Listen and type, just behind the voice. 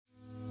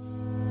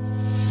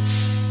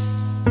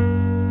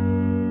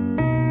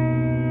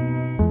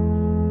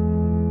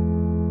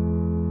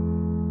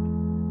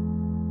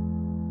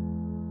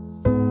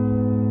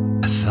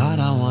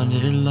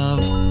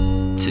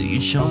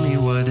show me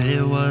what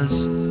it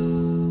was.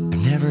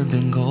 I've never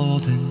been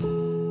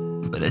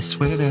golden, but I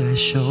swear that I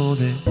showed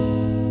it.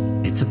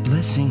 It's a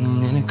blessing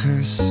and a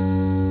curse.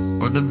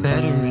 For the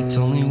better, it's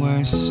only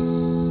worse.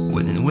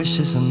 Wouldn't wish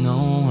this on no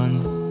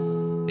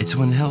one. It's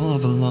one hell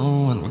of a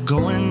low one. We're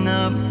going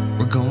up,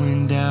 we're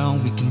going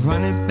down. We can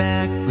run it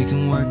back, we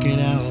can work it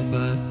out,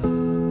 but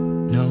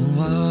no.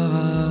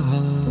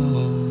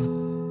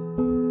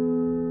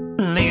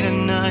 Late at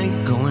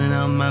night, going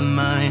out my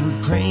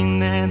mind, praying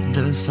that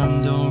the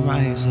sun don't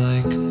rise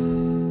like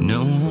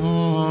no.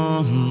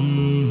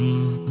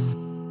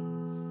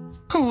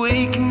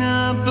 Waking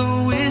up,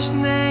 but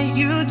wishing that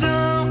you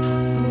don't.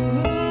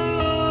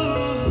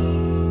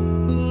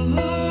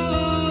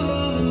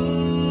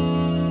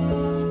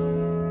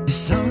 It's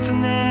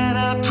something that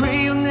I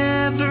pray you'll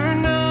never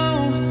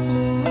know.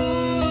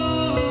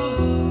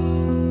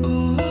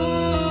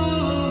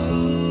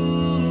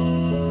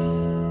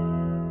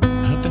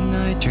 Up at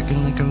night,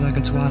 drinking liquor like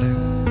it's water.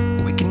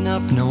 Waking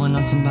up, knowing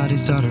I'm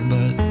somebody's daughter,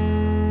 but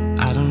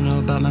I don't know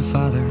about my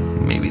father.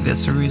 Maybe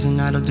that's the reason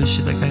I don't do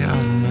shit like I ought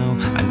to know.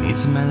 I need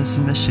some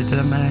medicine, that shit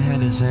that my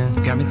head is in.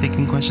 Got me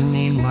thinking,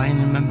 questioning, lying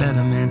in my bed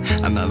I'm in.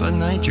 I'm up at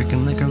night,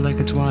 drinking liquor like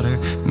it's water.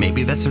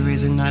 Maybe that's the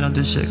reason I don't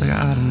do shit like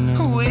I ought to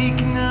know.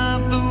 Waking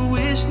up, but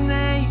wishing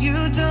that you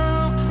don't.